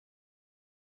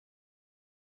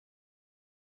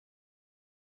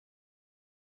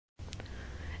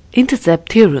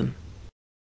Intercept Theorem.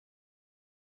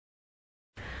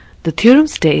 The theorem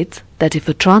states that if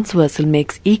a transversal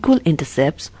makes equal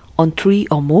intercepts on 3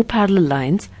 or more parallel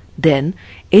lines, then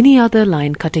any other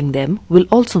line cutting them will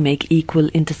also make equal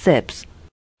intercepts.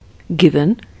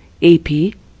 Given AP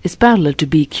is parallel to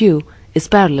BQ is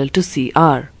parallel to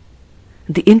CR.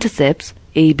 The intercepts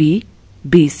AB,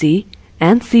 BC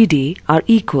and CD are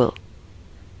equal.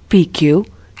 PQ,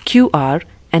 QR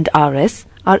and RS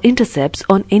are intercepts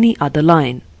on any other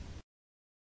line.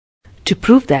 To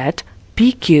prove that,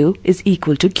 PQ is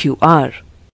equal to QR.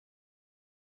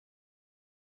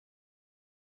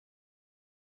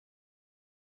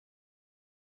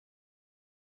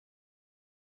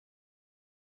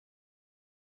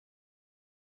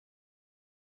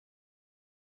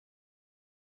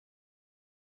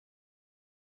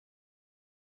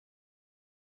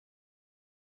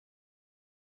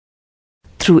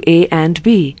 Through A and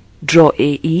B, draw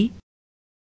AE,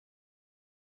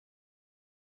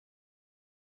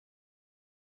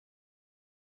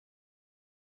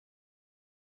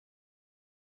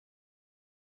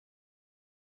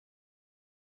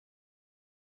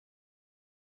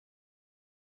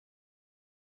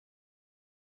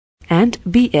 and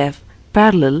BF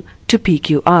parallel to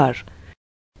PQR.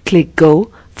 Click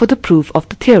Go for the proof of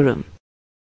the theorem.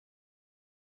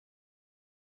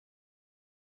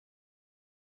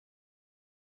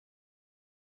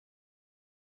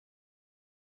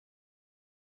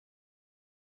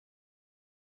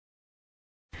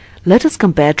 Let us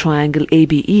compare triangle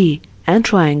ABE and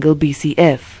triangle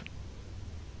BCF.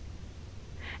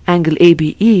 Angle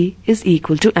ABE is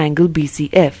equal to angle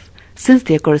BCF since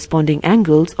they are corresponding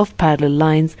angles of parallel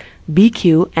lines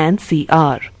BQ and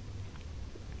CR.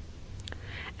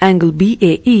 Angle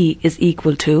BAE is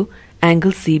equal to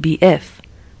angle CBF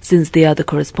since they are the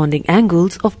corresponding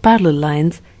angles of parallel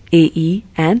lines AE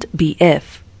and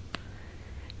BF.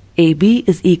 AB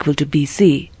is equal to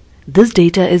BC. This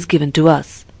data is given to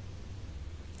us.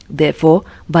 Therefore,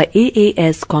 by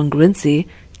AAS congruency,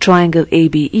 triangle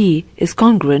ABE is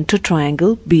congruent to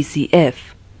triangle BCF.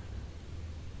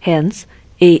 Hence,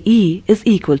 AE is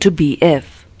equal to BF.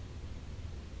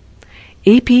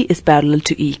 AP is parallel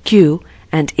to EQ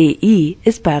and AE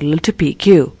is parallel to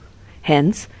PQ.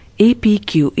 Hence,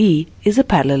 APQE is a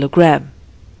parallelogram.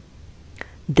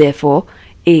 Therefore,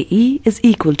 AE is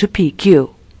equal to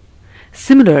PQ.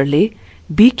 Similarly,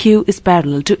 BQ is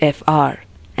parallel to FR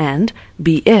and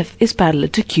BF is parallel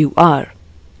to QR.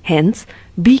 Hence,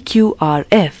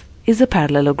 BQRF is a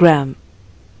parallelogram.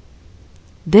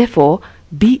 Therefore,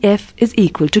 BF is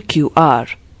equal to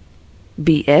QR.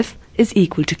 BF is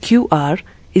equal to QR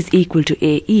is equal to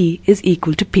AE is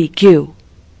equal to PQ.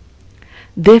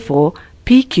 Therefore,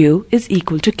 PQ is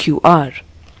equal to QR.